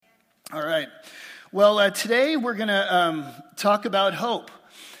All right. Well, today we're going to talk about hope.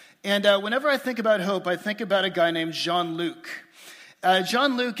 And whenever I think about hope, I think about a guy named Jean-Luc.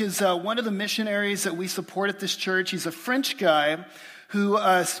 Jean-Luc is one of the missionaries that we support at this church. He's a French guy who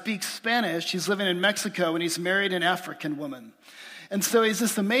speaks Spanish. He's living in Mexico, and he's married an African woman. And so he's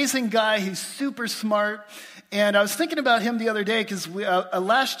this amazing guy. He's super smart. And I was thinking about him the other day because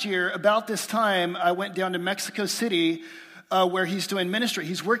last year, about this time, I went down to Mexico City where he's doing ministry.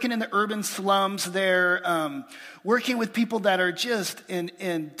 He's working in the urban slums there, working with people that are just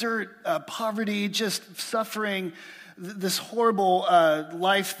in dirt, poverty, just suffering this horrible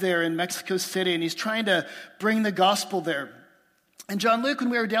life there in Mexico City. And he's trying to bring the gospel there. And Jean-Luc, when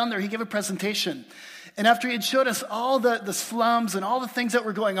we were down there, he gave a presentation. And after he had showed us all the slums and all the things that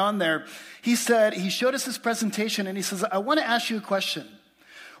were going on there, he showed us this presentation and he says, I want to ask you a question.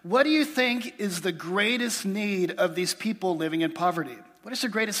 What do you think is the greatest need of these people living in poverty? What is their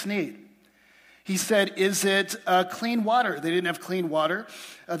greatest need? He said, is it clean water? They didn't have clean water.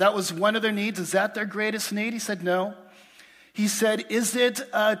 That was one of their needs. Is that their greatest need? He said, no. He said, is it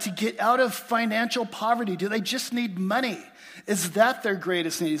to get out of financial poverty? Do they just need money? Is that their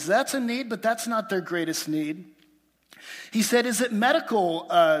greatest need? That's a need, but that's not their greatest need. He said, is it a medical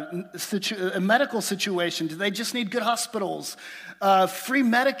situation? Do they just need good hospitals, free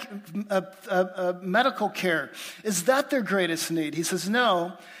medical care? Is that their greatest need? He says,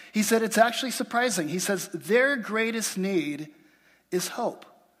 no. He said, it's actually surprising. He says, their greatest need is hope.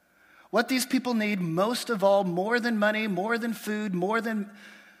 What these people need most of all, more than money, more than food, more than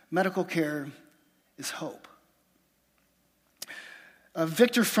medical care, is hope.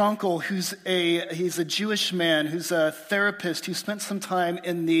 Viktor Frankl, he's a Jewish man who's a therapist who spent some time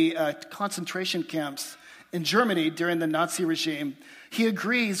in the concentration camps in Germany during the Nazi regime. He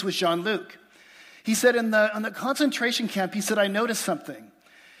agrees with Jean-Luc. He said on the concentration camp, he said, I noticed something.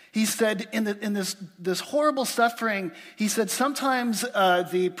 He said in this horrible suffering, he said sometimes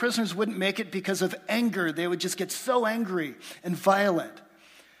the prisoners wouldn't make it because of anger. They would just get so angry and violent.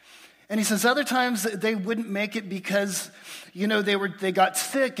 And he says other times they wouldn't make it because, they got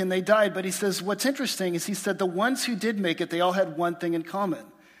sick and they died. But he says what's interesting is he said the ones who did make it, they all had one thing in common.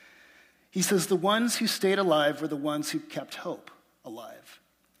 He says the ones who stayed alive were the ones who kept hope alive.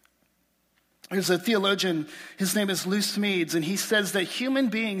 There's a theologian, his name is Lou Smedes, and he says that human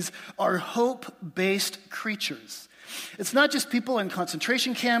beings are hope-based creatures. It's not just people in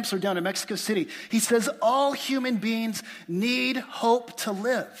concentration camps or down in Mexico City. He says all human beings need hope to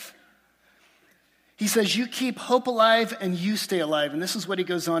live. He says, you keep hope alive and you stay alive. And this is what he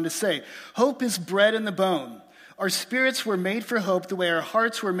goes on to say. Hope is bred in the bone. Our spirits were made for hope the way our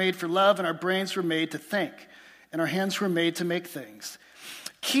hearts were made for love and our brains were made to think and our hands were made to make things.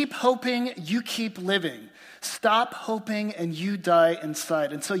 Keep hoping, you keep living. Stop hoping and you die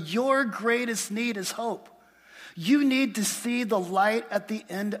inside. And so your greatest need is hope. You need to see the light at the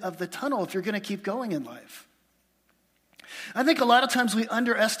end of the tunnel if you're going to keep going in life. I think a lot of times we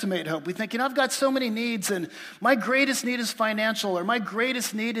underestimate hope. We think, I've got so many needs and my greatest need is financial or my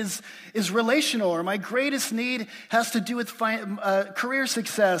greatest need is relational or my greatest need has to do with career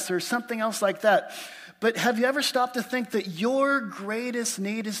success or something else like that. But have you ever stopped to think that your greatest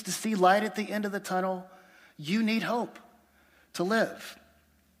need is to see light at the end of the tunnel? You need hope to live.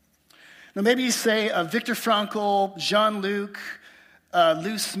 Now maybe you say Viktor Frankl, Jean-Luc,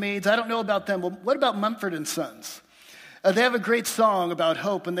 Lou Smedes. I don't know about them. Well, what about Mumford & Sons? They have a great song about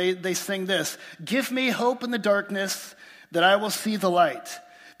hope, and they sing this. Give me hope in the darkness that I will see the light,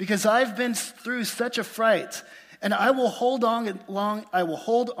 because I've been through such a fright, and I will hold on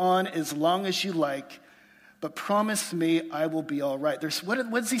as long as you like, but promise me I will be all right.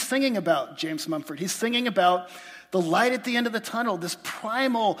 What is he singing about, James Mumford? He's singing about the light at the end of the tunnel, this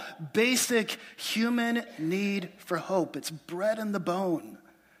primal, basic human need for hope. It's bred in the bone,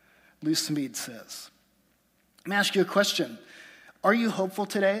 Lou Smedes says. Let me ask you a question. Are you hopeful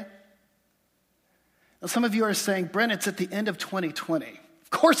today? Now, some of you are saying, Brent, it's at the end of 2020. Of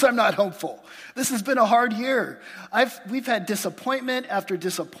course I'm not hopeful. This has been a hard year. We've had disappointment after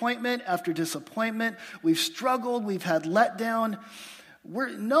disappointment after disappointment. We've struggled. We've had letdown.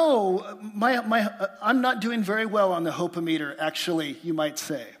 I'm not doing very well on the hope-o-meter, actually, you might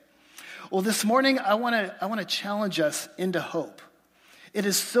say. Well, this morning, I want to challenge us into hope. It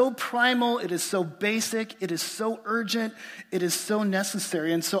is so primal, it is so basic, it is so urgent, it is so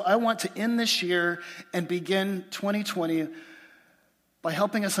necessary. And so I want to end this year and begin 2020 by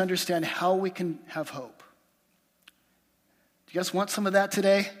helping us understand how we can have hope. Do you guys want some of that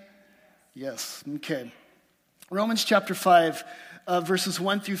today? Yes, okay. Romans chapter 5, verses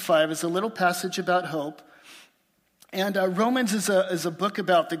 1 through 5 is a little passage about hope. And Romans is a book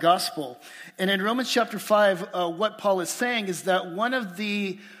about the gospel. And in Romans chapter 5, what Paul is saying is that one of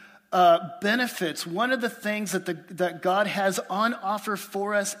the benefits, one of the things that God has on offer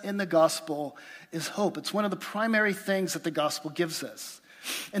for us in the gospel is hope. It's one of the primary things that the gospel gives us.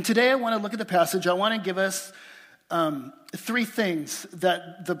 And today I want to look at the passage. I want to give us three things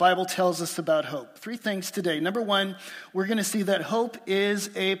that the Bible tells us about hope. Three things today. Number one, we're going to see that hope is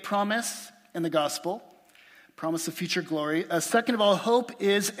a promise in the gospel, promise of future glory. Second of all, hope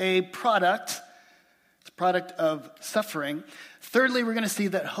is a product. It's a product of suffering. Thirdly, we're going to see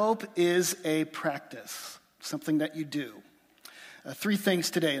that hope is a practice, something that you do. Three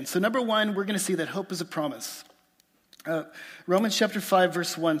things today. And so number one, we're going to see that hope is a promise. Romans chapter 5,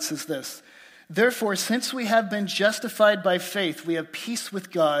 verse 1 says this: "Therefore, since we have been justified by faith, we have peace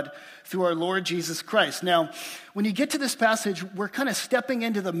with God through our Lord Jesus Christ." Now, when you get to this passage, we're kind of stepping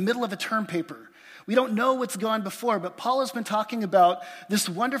into the middle of a term paper. We don't know what's gone before, but Paul has been talking about this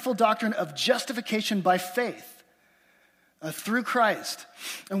wonderful doctrine of justification by faith through Christ.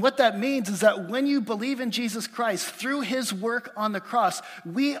 And what that means is that when you believe in Jesus Christ through his work on the cross,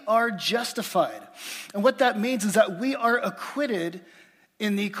 we are justified. And what that means is that we are acquitted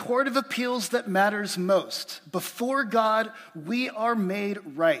in the court of appeals that matters most. Before God, we are made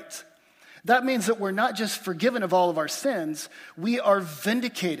right. That means that we're not just forgiven of all of our sins, we are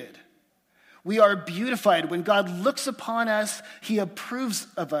vindicated. We are beautified. When God looks upon us, he approves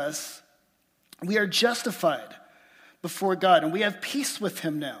of us. We are justified before God, and we have peace with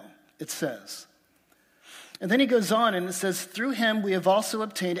him now, it says. And then he goes on and it says, "Through him we have also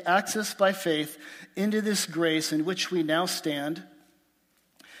obtained access by faith into this grace in which we now stand."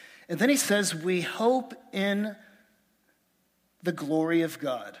 And then he says, "We hope in the glory of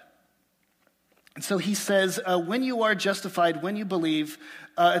God." And so he says, when you are justified, when you believe,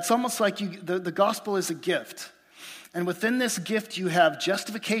 it's almost like the gospel is a gift. And within this gift, you have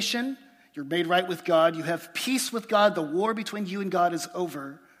justification. You're made right with God. You have peace with God. The war between you and God is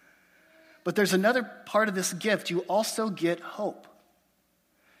over. But there's another part of this gift. You also get hope.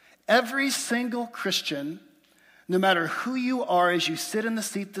 Every single Christian, no matter who you are as you sit in the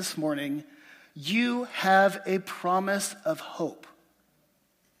seat this morning, you have a promise of hope.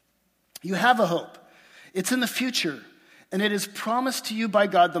 You have a hope. It's in the future, and it is promised to you by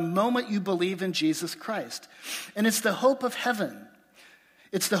God the moment you believe in Jesus Christ. And it's the hope of heaven.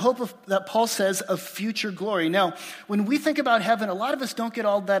 It's the hope that Paul says of future glory. Now, when we think about heaven, a lot of us don't get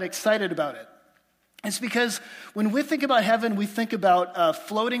all that excited about it. It's because when we think about heaven, we think about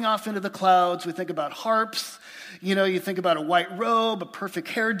floating off into the clouds. We think about harps. You think about a white robe, a perfect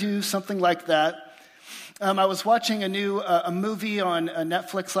hairdo, something like that. I was watching a movie on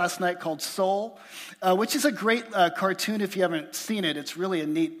Netflix last night called Soul, which is a great cartoon if you haven't seen it. It's really a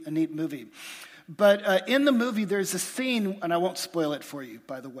neat movie. But in the movie, there's a scene, and I won't spoil it for you,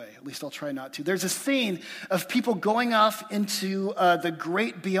 by the way. At least I'll try not to. There's a scene of people going off into the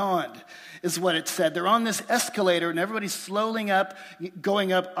great beyond, is what it said. They're on this escalator, and everybody's slowly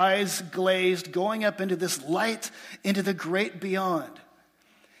going up, eyes glazed, going up into this light, into the great beyond.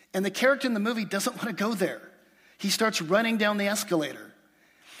 And the character in the movie doesn't want to go there. He starts running down the escalator.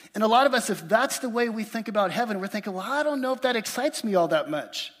 And a lot of us, if that's the way we think about heaven, we're thinking, well, I don't know if that excites me all that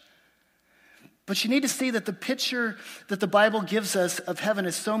much. But you need to see that the picture that the Bible gives us of heaven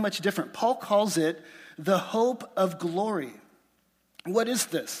is so much different. Paul calls it the hope of glory. What is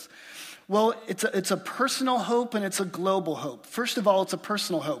this? Well, it's a personal hope and it's a global hope. First of all, it's a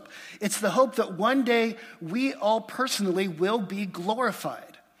personal hope. It's the hope that one day we all personally will be glorified.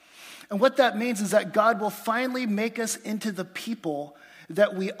 And what that means is that God will finally make us into the people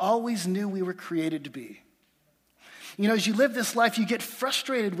that we always knew we were created to be. As you live this life, you get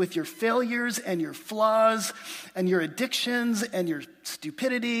frustrated with your failures and your flaws and your addictions and your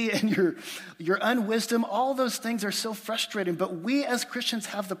stupidity and your unwisdom. All those things are so frustrating. But we as Christians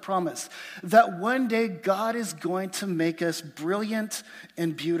have the promise that one day God is going to make us brilliant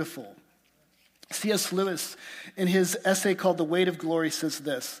and beautiful. C.S. Lewis, in his essay called The Weight of Glory, says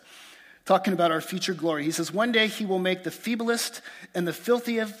this, talking about our future glory. He says, "One day he will make the feeblest and the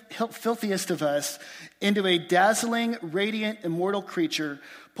filthiest of us into a dazzling, radiant, immortal creature,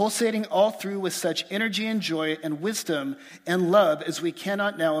 pulsating all through with such energy and joy and wisdom and love as we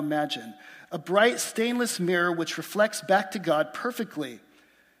cannot now imagine. A bright, stainless mirror which reflects back to God perfectly,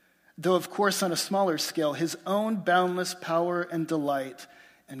 though of course on a smaller scale, his own boundless power and delight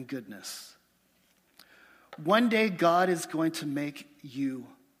and goodness." One day God is going to make you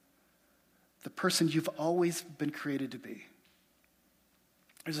the person you've always been created to be.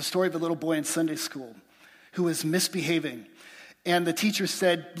 There's a story of a little boy in Sunday school who was misbehaving. And the teacher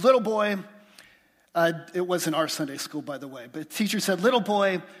said, "Little boy, It wasn't our Sunday school, by the way. But the teacher said, little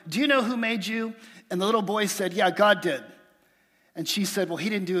boy, do you know who made you? And the little boy said, yeah, God did. And she said, well, he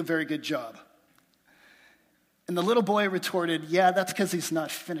didn't do a very good job. And the little boy retorted, yeah, that's because he's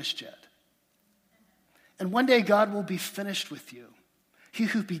not finished yet. And one day God will be finished with you. He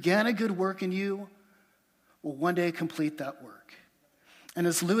who began a good work in you will one day complete that work. And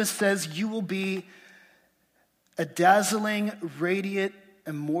as Lewis says, you will be a dazzling, radiant,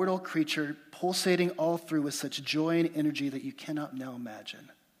 immortal creature pulsating all through with such joy and energy that you cannot now imagine.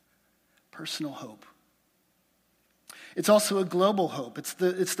 Personal hope. It's also a global hope. It's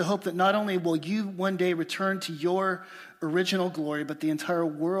the hope that not only will you one day return to your original glory, but the entire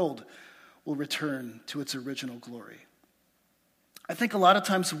world will return to its original glory. I think a lot of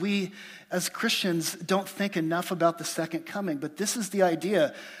times we as Christians don't think enough about the second coming, but this is the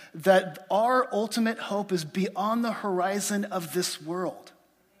idea that our ultimate hope is beyond the horizon of this world.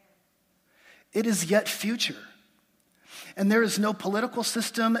 It is yet future. And there is no political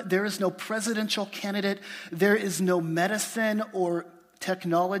system, there is no presidential candidate, there is no medicine or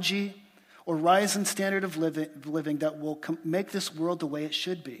technology or rise in standard of living that will make this world the way it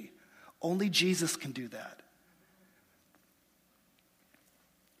should be. Only Jesus can do that.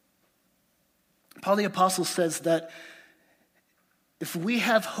 Paul the Apostle says that if we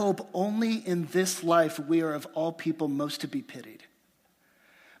have hope only in this life, we are of all people most to be pitied.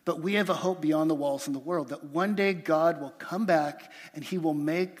 But we have a hope beyond the walls in the world, that one day God will come back and he will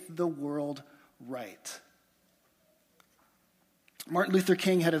make the world right. Martin Luther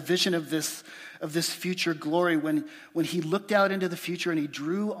King had a vision of this future glory when he looked out into the future and he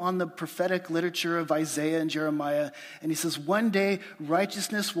drew on the prophetic literature of Isaiah and Jeremiah, and he says, one day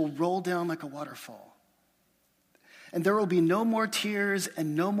righteousness will roll down like a waterfall. And there will be no more tears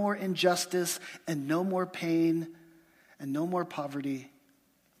and no more injustice and no more pain and no more poverty.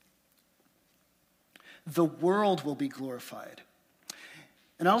 The world will be glorified.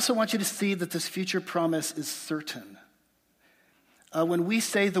 And I also want you to see that this future promise is certain. When we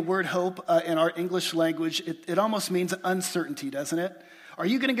say the word hope in our English language, it almost means uncertainty, doesn't it? Are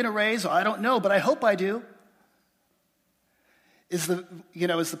you going to get a raise? I don't know, but I hope I do. Is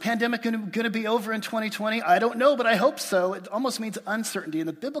the pandemic going to be over in 2020? I don't know, but I hope so. It almost means uncertainty. In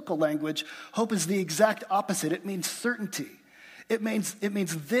the biblical language, hope is the exact opposite. It means certainty. It means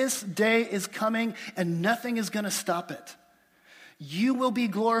this day is coming and nothing is going to stop it. You will be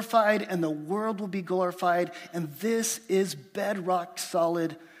glorified and the world will be glorified, and this is bedrock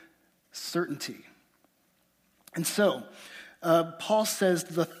solid certainty. And so, Paul says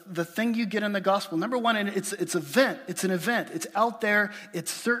the thing you get in the gospel, number one, and it's an event, it's out there,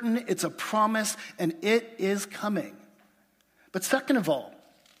 it's certain, it's a promise, and it is coming. But second of all,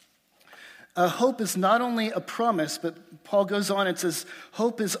 hope is not only a promise, but Paul goes on and says,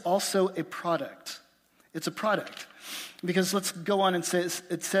 hope is also a product. It's a product. Because let's go on and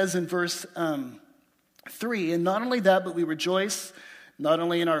it says in verse 3, and not only that, but we rejoice not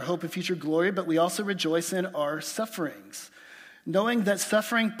only in our hope of future glory, but we also rejoice in our sufferings, knowing that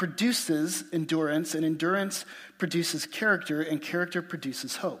suffering produces endurance, and endurance produces character, and character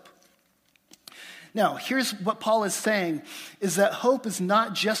produces hope. Now, here's what Paul is saying, is that hope is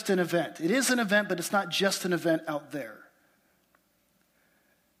not just an event. It is an event, but it's not just an event out there.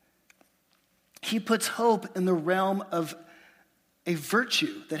 He puts hope in the realm of a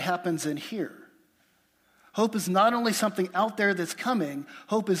virtue that happens in here. Hope is not only something out there that's coming,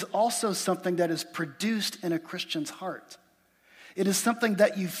 hope is also something that is produced in a Christian's heart. It is something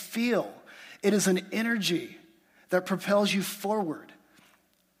that you feel. It is an energy that propels you forward.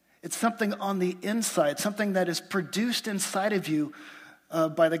 It's something on the inside, something that is produced inside of you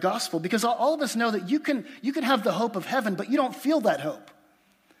by the gospel. Because all of us know that you can have the hope of heaven, but you don't feel that hope.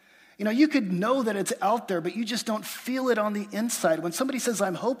 You know, you could know that it's out there, but you just don't feel it on the inside. When somebody says,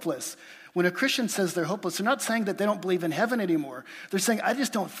 I'm hopeless, when a Christian says they're hopeless, they're not saying that they don't believe in heaven anymore. They're saying, I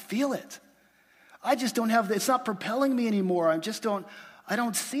just don't feel it. I just don't have, it's not propelling me anymore. I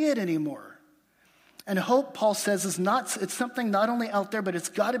don't see it anymore. And hope, Paul says, it's something not only out there, but it's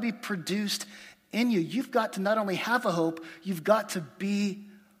got to be produced in you. You've got to not only have a hope, you've got to be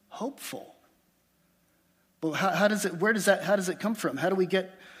hopeful. Well, how does it come from? How do we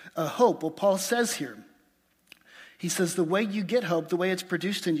get hope? Well, Paul says here, he says the way you get hope, the way it's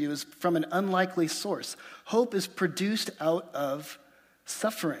produced in you is from an unlikely source. Hope is produced out of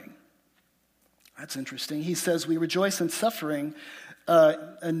suffering. That's interesting. He says we rejoice in suffering,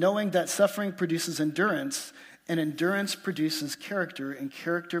 and knowing that suffering produces endurance, and endurance produces character, and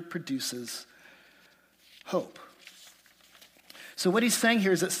character produces hope. So what he's saying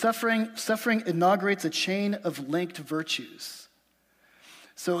here is that suffering inaugurates a chain of linked virtues.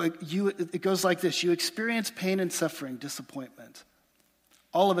 So it goes like this. You experience pain and suffering, disappointment.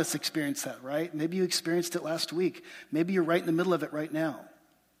 All of us experience that, right? Maybe you experienced it last week. Maybe you're right in the middle of it right now.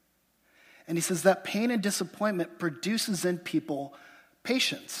 And he says that pain and disappointment produces in people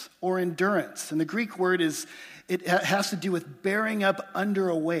patience or endurance. And the Greek word has to do with bearing up under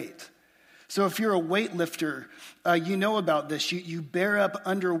a weight. So if you're a weightlifter, you know about this. You bear up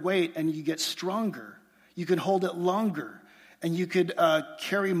under weight and you get stronger. You can hold it longer. And you could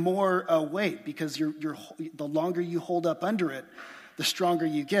carry more weight because the longer you hold up under it, the stronger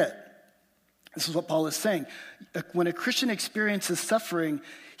you get. This is what Paul is saying. When a Christian experiences suffering,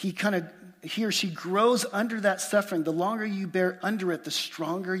 he or she grows under that suffering. The longer you bear under it, the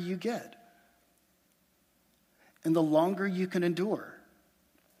stronger you get. And the longer you can endure.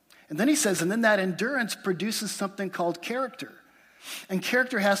 And then he says, and then that endurance produces something called character. And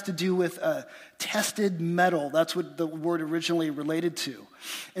character has to do with tested metal. That's what the word originally related to.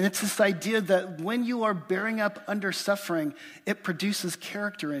 And it's this idea that when you are bearing up under suffering, it produces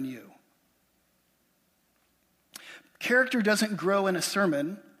character in you. Character doesn't grow in a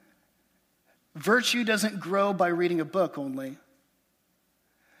sermon. Virtue doesn't grow by reading a book only.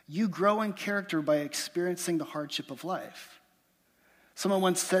 You grow in character by experiencing the hardship of life. Someone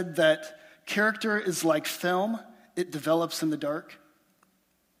once said that character is like film. It develops in the dark.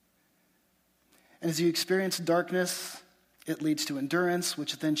 And as you experience darkness, it leads to endurance,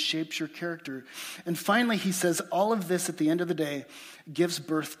 which then shapes your character. And finally, he says, all of this at the end of the day gives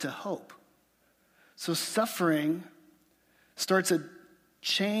birth to hope. So suffering starts a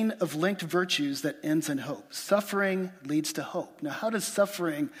chain of linked virtues that ends in hope. Suffering leads to hope. Now, how does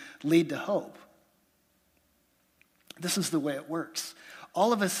suffering lead to hope? This is the way it works.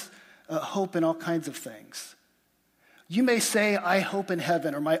 All of us hope in all kinds of things. You may say, I hope in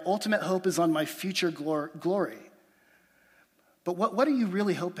heaven, or my ultimate hope is on my future glory. But what are you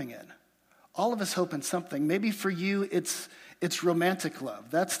really hoping in? All of us hope in something. Maybe for you, it's romantic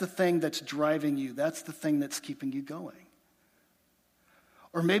love. That's the thing that's driving you. That's the thing that's keeping you going.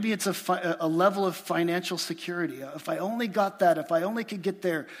 Or maybe it's a level of financial security. If I only got that, if I only could get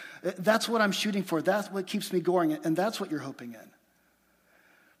there, that's what I'm shooting for. That's what keeps me going, and that's what you're hoping in.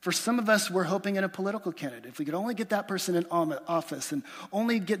 For some of us, we're hoping in a political candidate. If we could only get that person in office and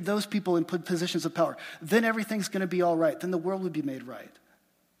only get those people in positions of power, then everything's going to be all right. Then the world would be made right.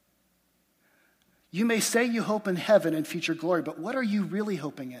 You may say you hope in heaven and future glory, but what are you really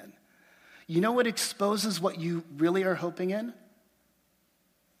hoping in? You know what exposes what you really are hoping in?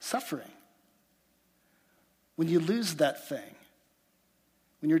 Suffering. When you lose that thing,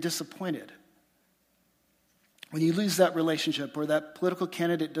 when you're disappointed, when you lose that relationship or that political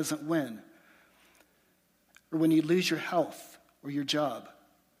candidate doesn't win, or when you lose your health or your job,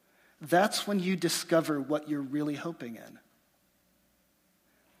 that's when you discover what you're really hoping in.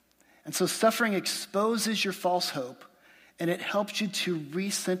 And so suffering exposes your false hope, and it helps you to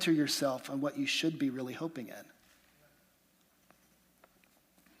recenter yourself on what you should be really hoping in.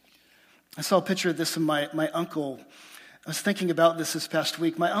 I saw a picture of this of my uncle. I was thinking about this past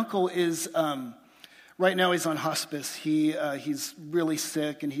week. My uncle is... right now he's on hospice. He's really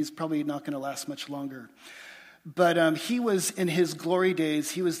sick, and he's probably not going to last much longer. But he was, in his glory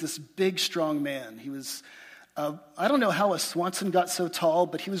days, he was this big, strong man. He was, I don't know how a Swanson got so tall,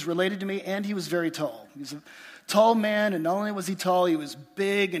 but he was related to me, and he was very tall. He was a tall man, and not only was he tall, he was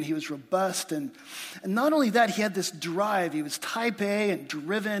big, and he was robust. And not only that, he had this drive. He was type A and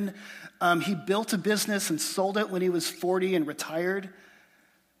driven. He built a business and sold it when he was 40 and retired.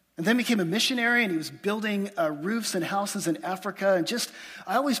 And then became a missionary, and he was building roofs and houses in Africa. And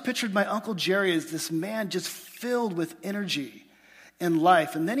I always pictured my Uncle Jerry as this man just filled with energy in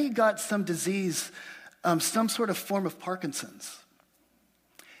life. And then he got some disease, some sort of form of Parkinson's.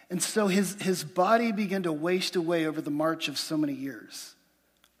 And so his body began to waste away over the march of so many years.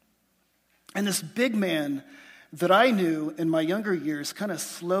 And this big man that I knew in my younger years kind of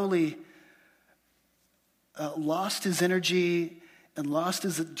slowly lost his energy and lost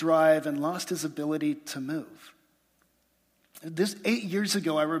his drive and lost his ability to move. 8 years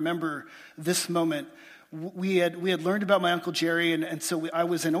ago, I remember this moment. We had learned about my Uncle Jerry, and so I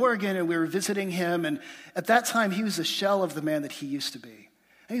was in Oregon, and we were visiting him, and at that time, he was a shell of the man that he used to be.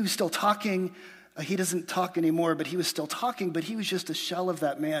 And he was still talking. He doesn't talk anymore, but he was still talking, but he was just a shell of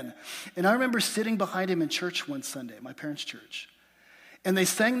that man. And I remember sitting behind him in church one Sunday, my parents' church, and they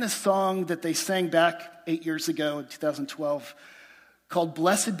sang this song that they sang back 8 years ago in 2012, called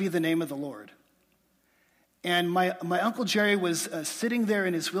Blessed Be the Name of the Lord. And my Uncle Jerry was sitting there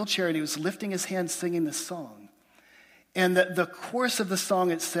in his wheelchair, and he was lifting his hands singing this song. And the chorus of the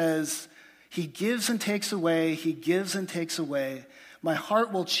song, it says, he gives and takes away, my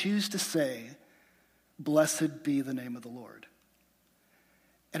heart will choose to say, blessed be the name of the Lord.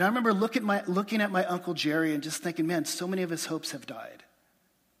 And I remember looking at my Uncle Jerry and just thinking, man, so many of his hopes have died.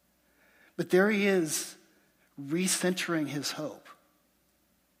 But there he is, recentering his hope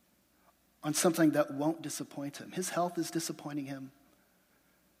on something that won't disappoint him. His health is disappointing him.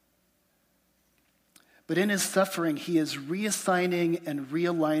 But in his suffering, he is reassigning and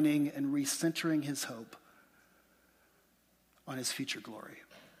realigning and recentering his hope on his future glory.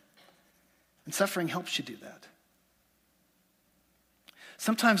 And suffering helps you do that.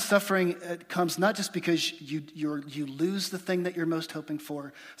 Sometimes suffering comes not just because you lose the thing that you're most hoping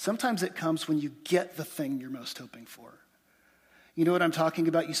for. Sometimes it comes when you get the thing you're most hoping for. You know what I'm talking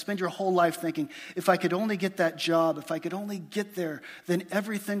about? You spend your whole life thinking, if I could only get that job, if I could only get there, then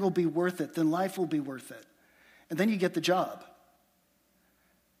everything will be worth it, then life will be worth it. And then you get the job.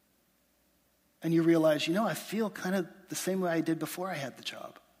 And you realize, I feel kind of the same way I did before I had the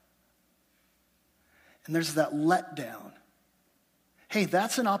job. And there's that letdown. Hey,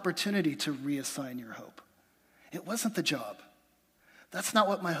 that's an opportunity to reassign your hope. It wasn't the job. That's not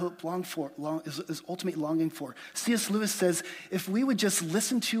what my hope is ultimately longing for. C.S. Lewis says, if we would just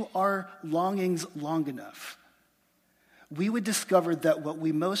listen to our longings long enough, we would discover that what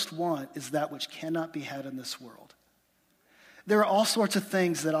we most want is that which cannot be had in this world. There are all sorts of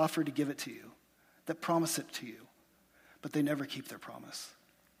things that offer to give it to you, that promise it to you, but they never keep their promise.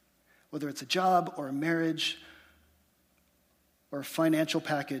 Whether it's a job or a marriage or a financial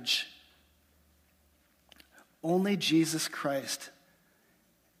package, only Jesus Christ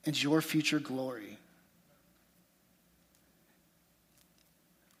and your future glory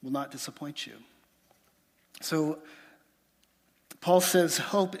will not disappoint you. So Paul says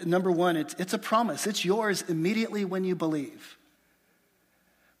hope, number one, it's a promise. It's yours immediately when you believe.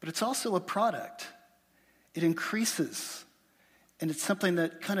 But it's also a product. It increases. And it's something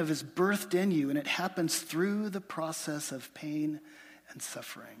that kind of is birthed in you, and it happens through the process of pain and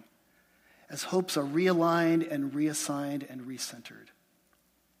suffering, as hopes are realigned and reassigned and recentered.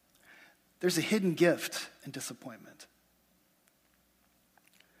 There's a hidden gift in disappointment,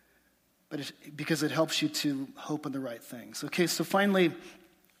 because it helps you to hope in the right things. Okay, so finally,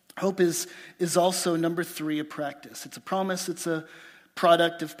 hope is also, number three, a practice. It's a promise, it's a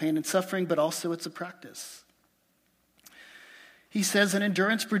product of pain and suffering, but also it's a practice. He says, and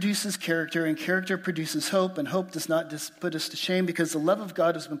endurance produces character, and character produces hope, and hope does not put us to shame, because the love of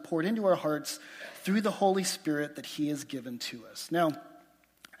God has been poured into our hearts through the Holy Spirit that he has given to us. Now,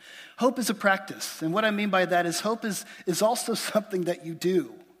 hope is a practice, and what I mean by that is hope is also something that you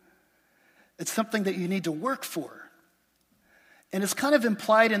do. It's something that you need to work for. And it's kind of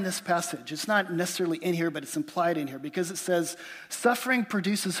implied in this passage. It's not necessarily in here, but it's implied in here, because it says, suffering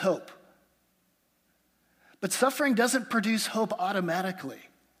produces hope. But suffering doesn't produce hope automatically.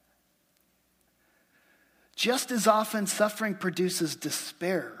 Just as often, suffering produces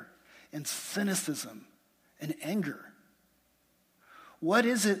despair and cynicism and anger. What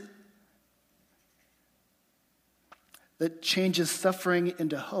is it that changes suffering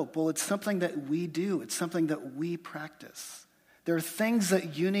into hope? Well, it's something that we do. It's something that we practice. There are things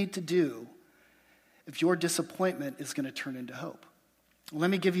that you need to do if your disappointment is going to turn into hope. Let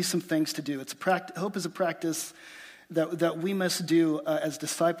me give you some things to do. Hope is a practice that we must do as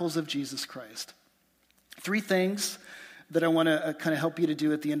disciples of Jesus Christ. 3 things that I want to kind of help you to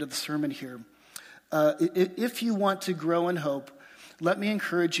do at the end of the sermon here. If you want to grow in hope, let me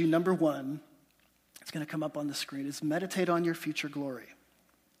encourage you, number 1, it's going to come up on the screen, is meditate on your future glory.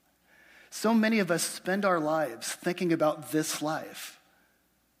 So many of us spend our lives thinking about this life.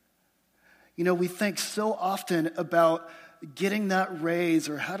 We think so often about getting that raise,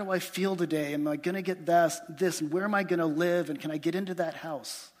 or how do I feel today? Am I going to get this? And where am I going to live? And can I get into that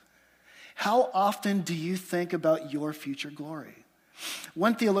house? How often do you think about your future glory?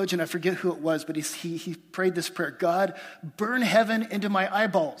 One theologian, I forget who it was, but he prayed this prayer: God, burn heaven into my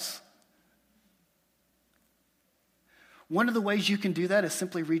eyeballs. One of the ways you can do that is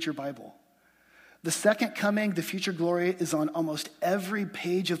simply read your Bible. The second coming, the future glory, is on almost every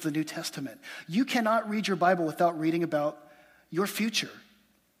page of the New Testament. You cannot read your Bible without reading about your future.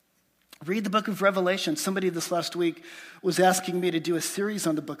 Read the book of Revelation. Somebody this last week was asking me to do a series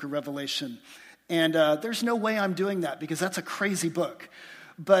on the book of Revelation. And there's no way I'm doing that, because that's a crazy book.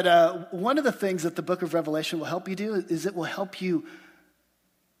 But one of the things that the book of Revelation will help you do is it will help you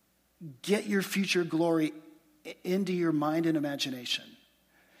get your future glory into your mind and imagination.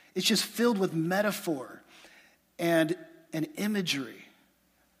 It's just filled with metaphor and imagery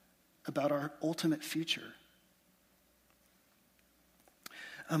about our ultimate future.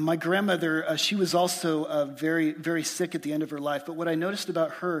 My grandmother, she was also very, very sick at the end of her life. But what I noticed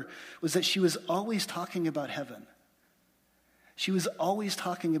about her was that she was always talking about heaven. She was always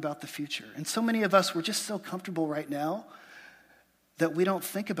talking about the future. And so many of us, we're just so comfortable right now that we don't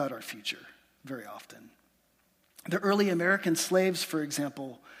think about our future very often. The early American slaves, for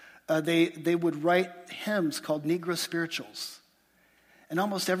example, they would write hymns called Negro spirituals. And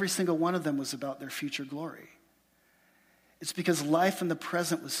almost every single one of them was about their future glory. It's because life in the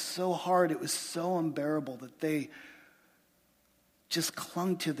present was so hard, it was so unbearable that they just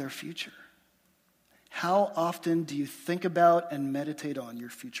clung to their future. How often do you think about and meditate on your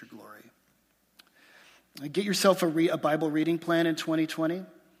future glory? Get yourself a Bible reading plan in 2020.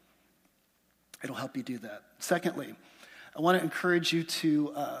 It'll help you do that. Secondly, I want to encourage you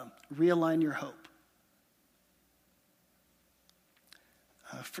to realign your hope.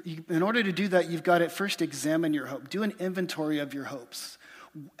 In order to do that, you've got to first examine your hope. Do an inventory of your hopes.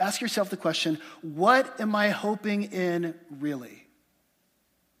 Ask yourself the question, what am I hoping in really?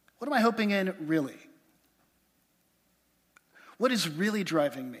 What am I hoping in really? What is really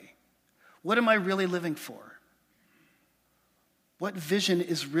driving me? What am I really living for? What vision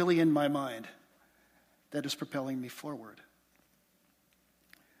is really in my mind that is propelling me forward?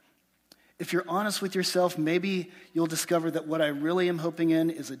 If you're honest with yourself, maybe you'll discover that what I really am hoping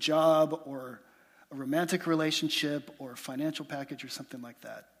in is a job or a romantic relationship or a financial package or something like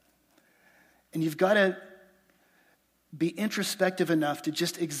that. And you've got to be introspective enough to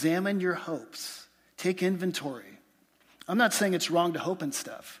just examine your hopes. Take inventory. I'm not saying it's wrong to hope in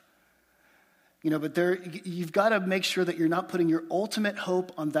stuff. But you've got to make sure that you're not putting your ultimate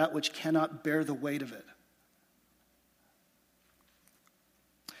hope on that which cannot bear the weight of it.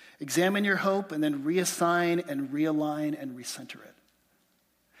 Examine your hope and then reassign and realign and recenter it.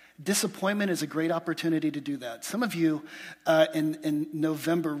 Disappointment is a great opportunity to do that. Some of you in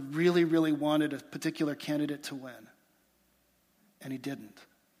November really, really wanted a particular candidate to win, and he didn't.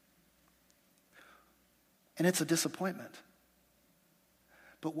 And it's a disappointment.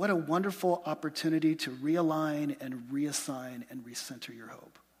 But what a wonderful opportunity to realign and reassign and recenter your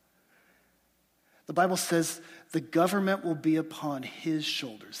hope. The Bible says the government will be upon his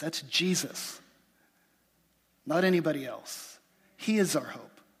shoulders. That's Jesus, not anybody else. He is our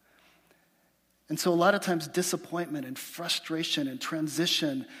hope. And so a lot of times disappointment and frustration and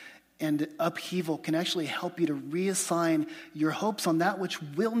transition and upheaval can actually help you to reassign your hopes on that which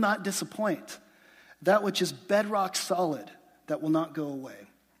will not disappoint, that which is bedrock solid, that will not go away.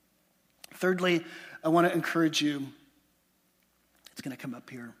 Thirdly, I want to encourage you, it's going to come up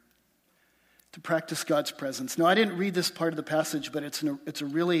here, to practice God's presence. Now, I didn't read this part of the passage, but it's a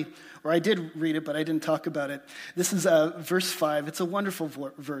really, or I did read it, but I didn't talk about it. This is verse 5. It's a wonderful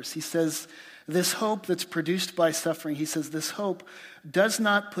verse. He says, this hope that's produced by suffering, he says, this hope does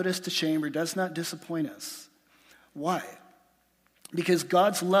not put us to shame or does not disappoint us. Why? Because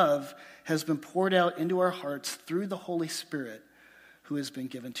God's love has been poured out into our hearts through the Holy Spirit who has been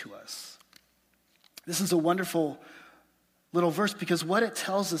given to us. This is a wonderful little verse because what it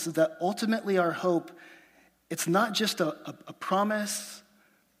tells us is that ultimately our hope, it's not just a promise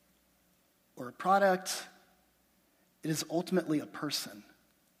or a product. It is ultimately a person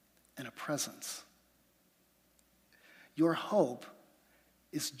and a presence. Your hope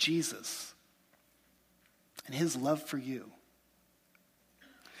is Jesus and his love for you.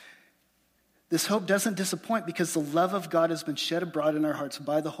 This hope doesn't disappoint because the love of God has been shed abroad in our hearts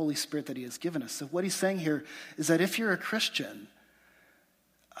by the Holy Spirit that he has given us. So what he's saying here is that if you're a Christian,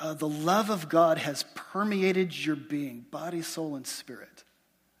 the love of God has permeated your being, body, soul, and spirit,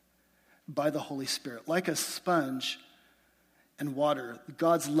 by the Holy Spirit. Like a sponge and water,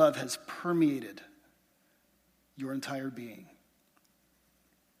 God's love has permeated your entire being.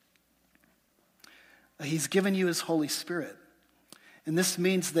 He's given you his Holy Spirit. And this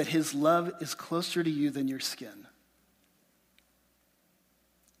means that his love is closer to you than your skin.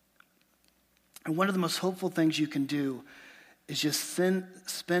 And one of the most hopeful things you can do is just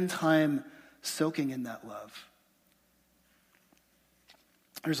spend time soaking in that love.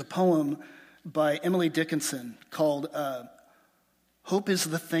 There's a poem by Emily Dickinson called Hope is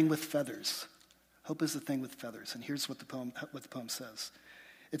the Thing with Feathers. Hope is the thing with feathers. And here's what the poem says.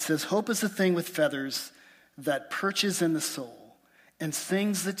 It says, hope is the thing with feathers that perches in the soul and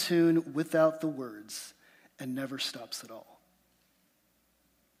sings the tune without the words and never stops at all.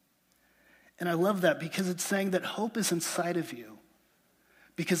 And I love that because it's saying that hope is inside of you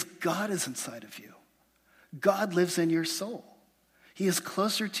because God is inside of you. God lives in your soul. He is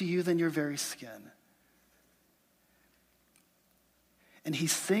closer to you than your very skin. And he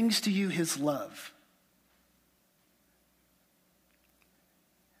sings to you his love.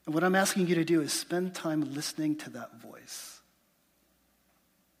 And what I'm asking you to do is spend time listening to that voice.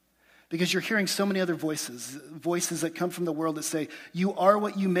 Because you're hearing so many other voices that come from the world that say, you are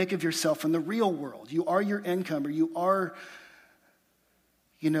what you make of yourself in the real world. You are your income, or you are,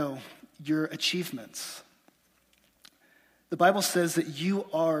 your achievements. The Bible says that you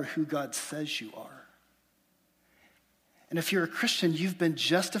are who God says you are. And if you're a Christian, you've been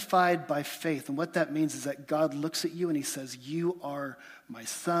justified by faith. And what that means is that God looks at you and he says, you are my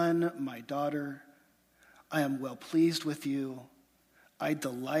son, my daughter. I am well pleased with you. I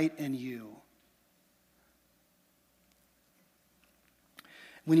delight in you.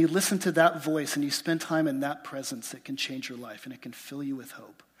 When you listen to that voice and you spend time in that presence, it can change your life and it can fill you with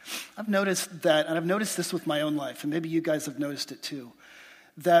hope. I've noticed that, and I've noticed this with my own life, and maybe you guys have noticed it too,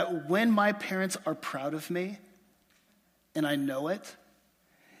 that when my parents are proud of me, and I know it,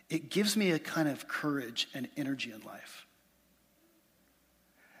 it gives me a kind of courage and energy in life.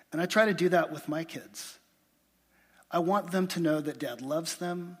 And I try to do that with my kids. I want them to know that Dad loves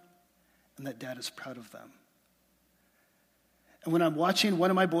them and that Dad is proud of them. And when I'm watching one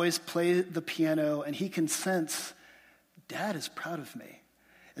of my boys play the piano and he can sense, Dad is proud of me,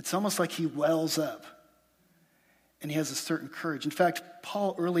 it's almost like he wells up and he has a certain courage. In fact,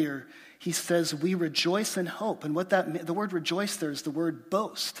 Paul earlier, he says, we rejoice in hope. And what the word rejoice there is the word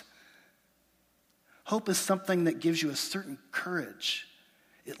boast. Hope is something that gives you a certain courage.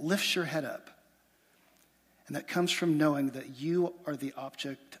 It lifts your head up. And that comes from knowing that you are the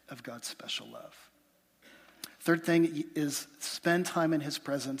object of God's special love. Third thing is spend time in his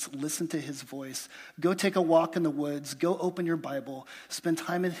presence, listen to his voice, go take a walk in the woods, go open your Bible, spend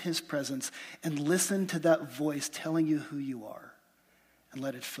time in his presence, and listen to that voice telling you who you are, and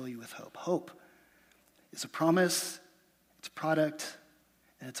let it fill you with hope. Hope is a promise, it's a product,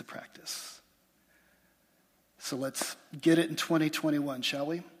 and it's a practice. So let's get it in 2021, shall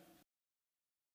we?